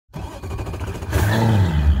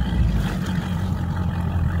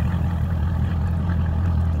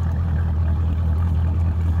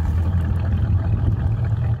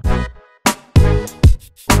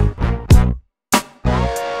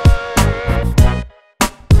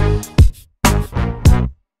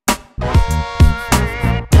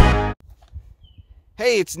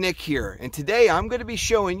Hey, it's Nick here, and today I'm going to be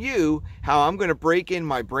showing you how I'm going to break in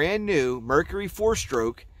my brand new Mercury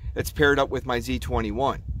 4-stroke that's paired up with my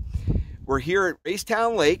Z21. We're here at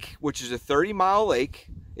Raystown Lake, which is a 30-mile lake.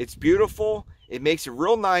 It's beautiful. It makes it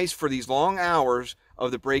real nice for these long hours of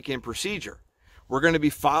the break-in procedure. We're going to be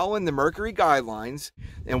following the Mercury guidelines,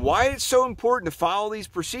 and why it's so important to follow these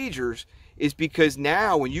procedures is because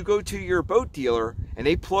now when you go to your boat dealer and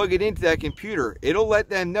they plug it into that computer, it'll let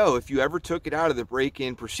them know if you ever took it out of the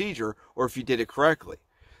break-in procedure or if you did it correctly.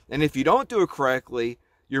 And if you don't do it correctly,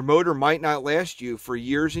 your motor might not last you for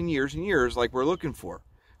years and years and years like we're looking for.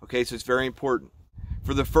 Okay, so it's very important.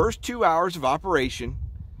 For the first 2 hours of operation,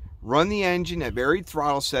 run the engine at varied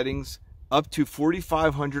throttle settings up to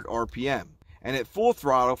 4,500 RPM and at full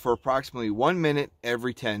throttle for approximately 1 minute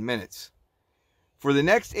every 10 minutes. For the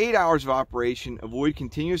next 8 hours of operation, avoid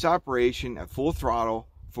continuous operation at full throttle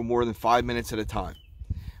for more than 5 minutes at a time.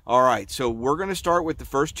 All right, so we're going to start with the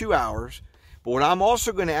first 2 hours, but what I'm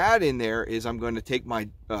also going to add in there is I'm going to take my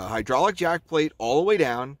hydraulic jack plate all the way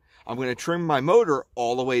down. I'm going to trim my motor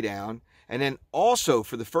all the way down, and then also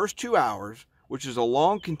for the first 2 hours, which is a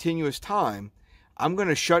long continuous time, I'm going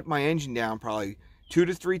to shut my engine down probably 2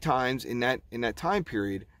 to 3 times in that time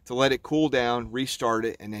period to let it cool down, restart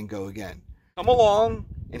it, and then go again. Come along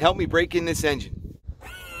and help me break in this engine.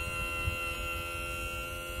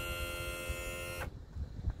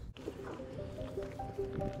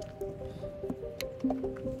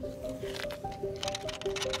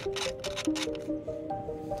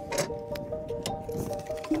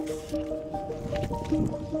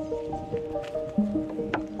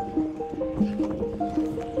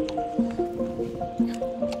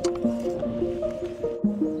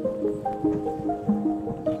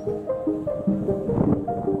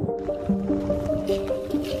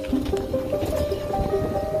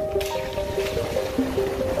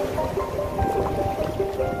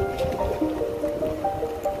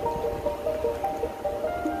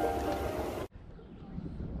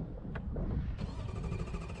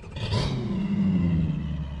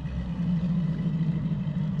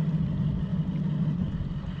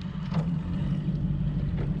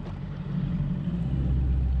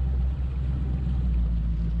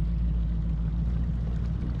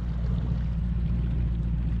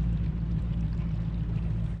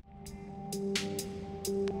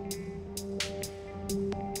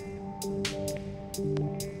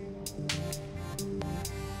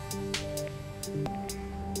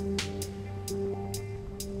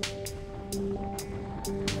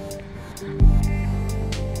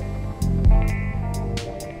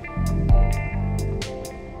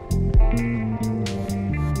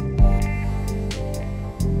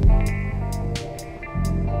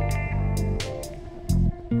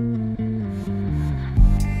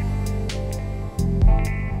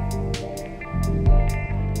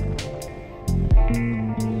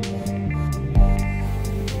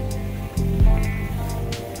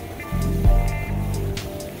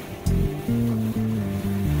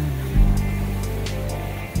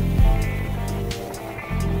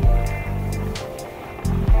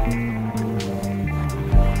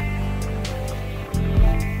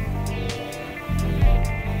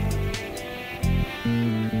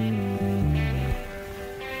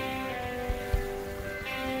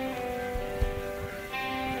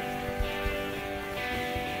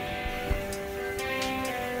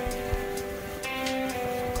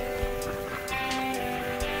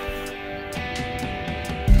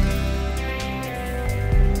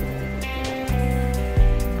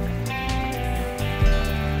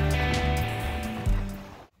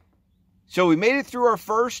 So we made it through our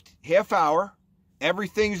first half hour.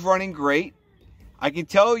 Everything's running great. I can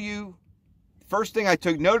tell you, first thing I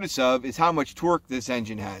took notice of is how much torque this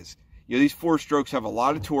engine has. You know, these 4-strokes have a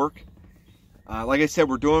lot of torque. Like I said,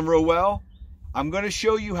 we're doing real well. I'm going to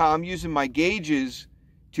show you how I'm using my gauges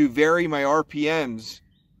to vary my RPMs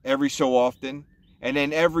every so often. And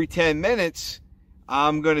then every 10 minutes,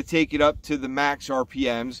 I'm going to take it up to the max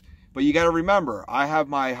RPMs. But you got to remember, I have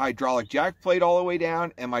my hydraulic jack plate all the way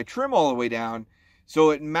down and my trim all the way down.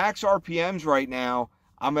 So at max RPMs right now,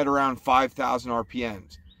 I'm at around 5,000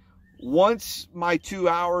 RPMs. Once my 2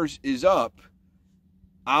 hours is up,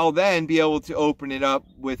 I'll then be able to open it up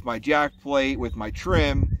with my jack plate, with my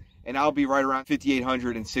trim, and I'll be right around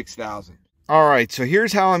 5,800 and 6,000. All right, so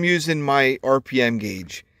here's how I'm using my RPM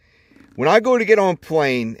gauge. When I go to get on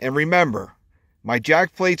plane, and remember, my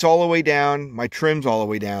jack plate's all the way down, my trim's all the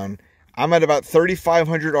way down, I'm at about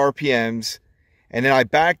 3,500 RPMs, and then I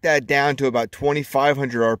back that down to about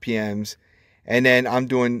 2,500 RPMs, and then I'm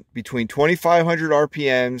doing between 2,500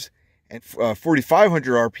 RPMs and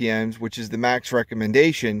 4,500 RPMs, which is the max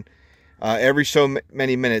recommendation, every so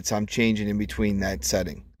many minutes I'm changing in between that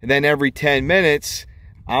setting. And then every 10 minutes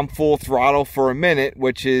I'm full throttle for a minute,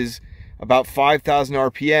 which is about 5,000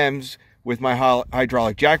 RPMs with my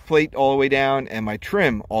hydraulic jack plate all the way down and my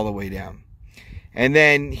trim all the way down. And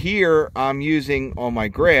then here I'm using on my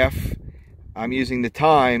graph, I'm using the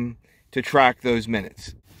time to track those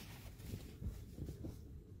minutes.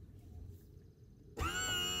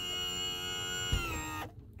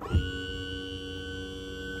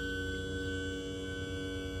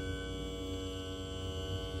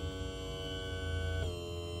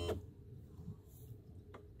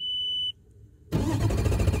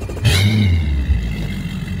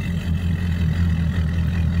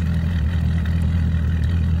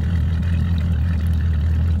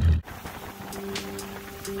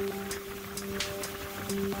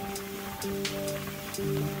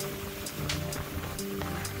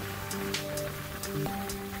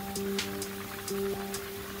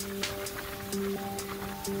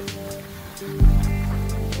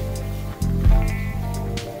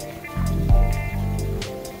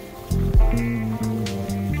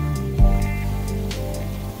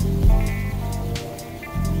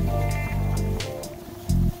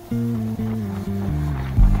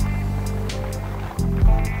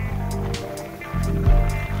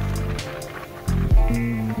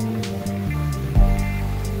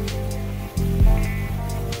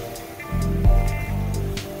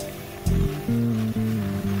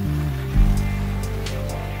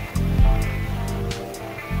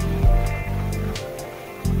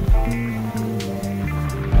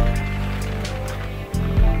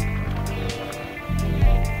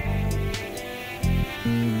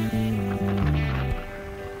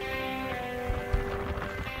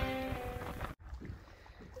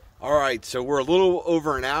 All right, so we're a little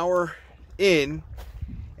over an hour in,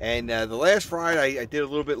 and the last ride I did a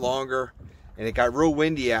little bit longer, and it got real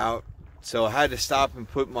windy out, so I had to stop and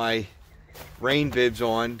put my rain bibs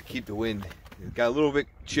on to keep the wind. It got a little bit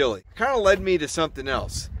chilly. Kind of led me to something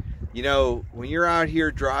else. You know, when you're out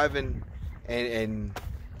here driving and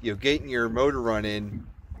you know, getting your motor run in,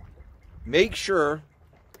 make sure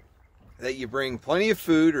that you bring plenty of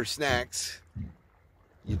food or snacks.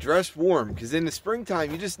 You dress warm, because in the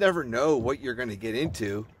springtime you just never know what you're going to get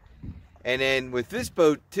into. And then with this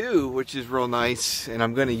boat too, which is real nice, and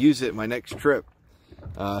I'm going to use it my next trip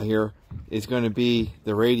here, is going to be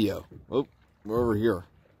the radio. Oh, we're over here.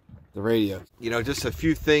 The radio. You know, just a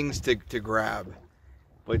few things to grab.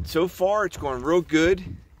 But so far it's going real good.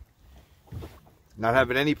 Not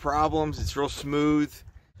having any problems. It's real smooth.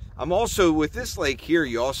 I'm also, with this lake here,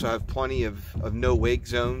 you also have plenty of no wake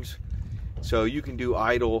zones. So you can do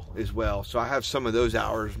idle as well. So I have some of those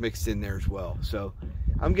hours mixed in there as well. So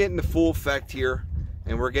I'm getting the full effect here,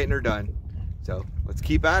 and we're getting her done. So let's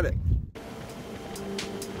keep at it.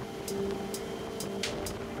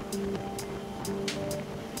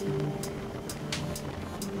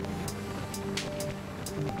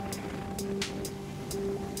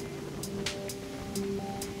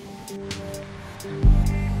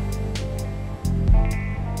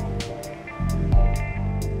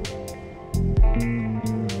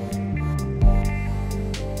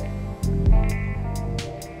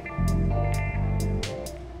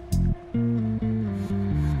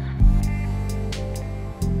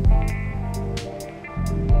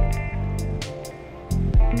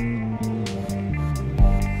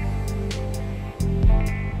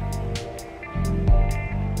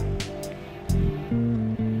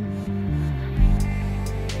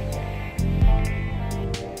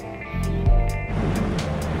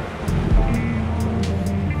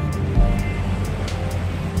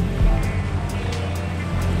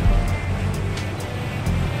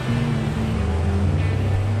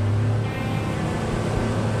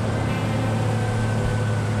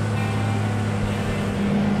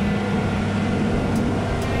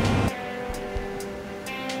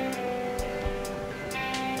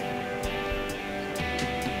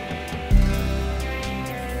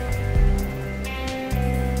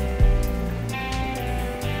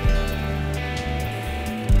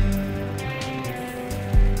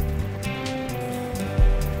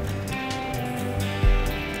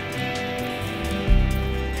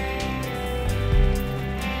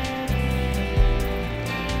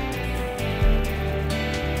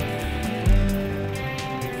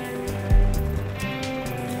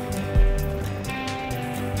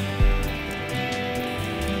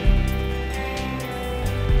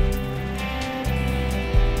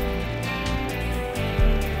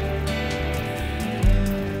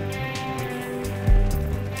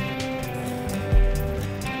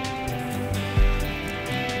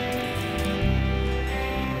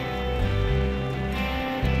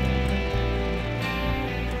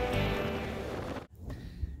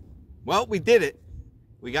 Well, we did it.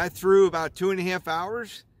 We got through about 2.5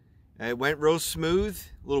 hours. It went real smooth.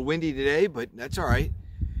 A little windy today, but that's all right.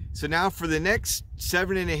 So now for the next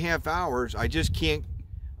 7.5 hours, I just can't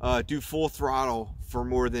do full throttle for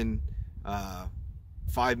more than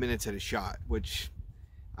 5 minutes at a shot, which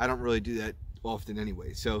I don't really do that often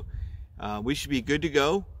anyway. So we should be good to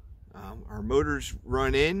go. Our motor's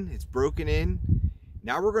run in, it's broken in.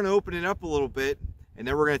 Now we're going to open it up a little bit, and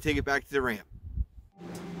then we're going to take it back to the ramp.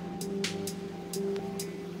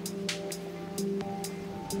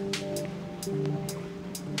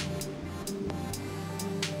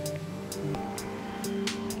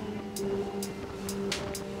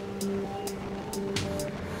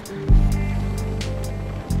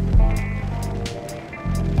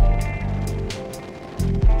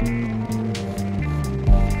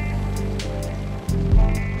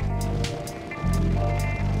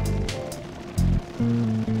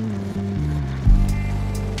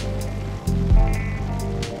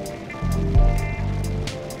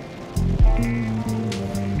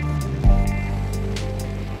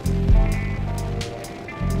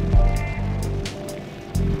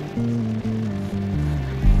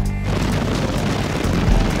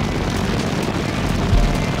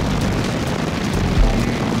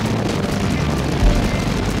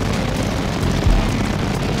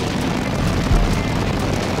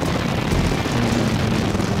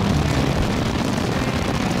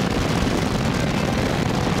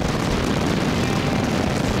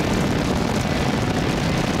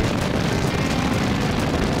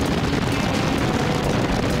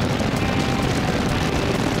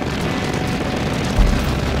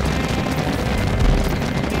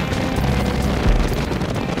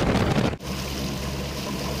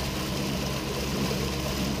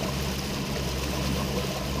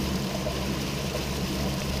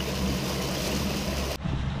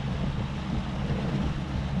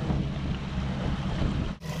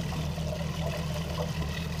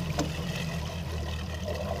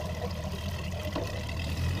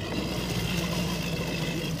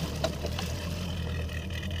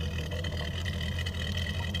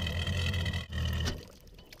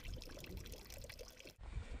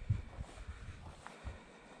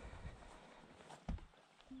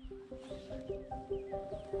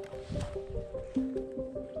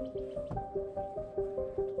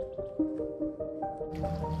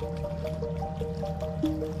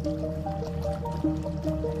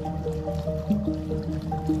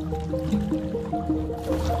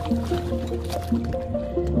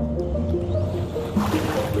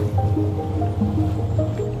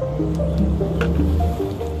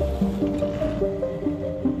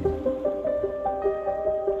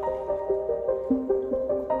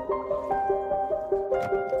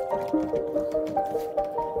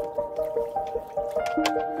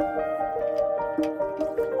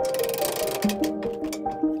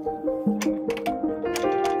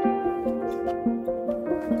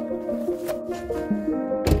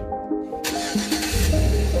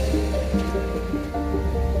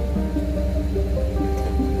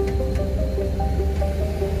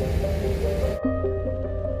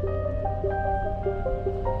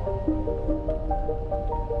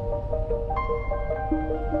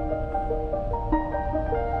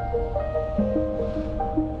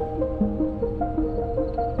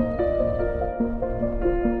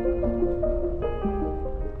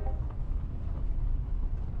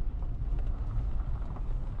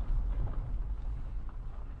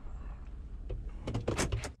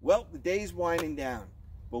 Well, the day's winding down,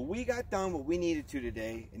 but we got done what we needed to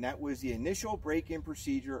today, and that was the initial break-in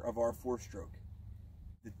procedure of our 4-stroke.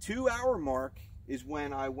 The 2-hour mark is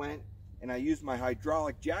when I went and I used my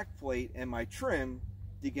hydraulic jack plate and my trim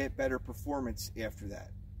to get better performance after that.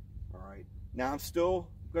 All right. Now I'm still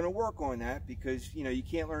going to work on that because, you know, you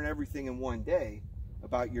can't learn everything in one day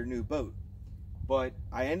about your new boat. But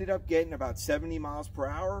I ended up getting about 70 miles per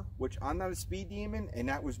hour, which I'm not a speed demon, and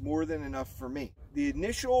that was more than enough for me. The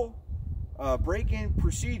initial break-in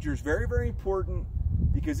procedure is very, very important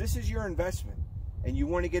because this is your investment, and you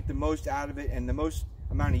want to get the most out of it and the most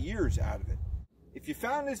amount of years out of it. If you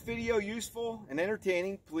found this video useful and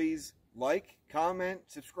entertaining, please like, comment,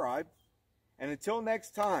 subscribe, and until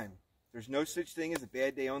next time, there's no such thing as a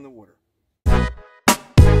bad day on the water.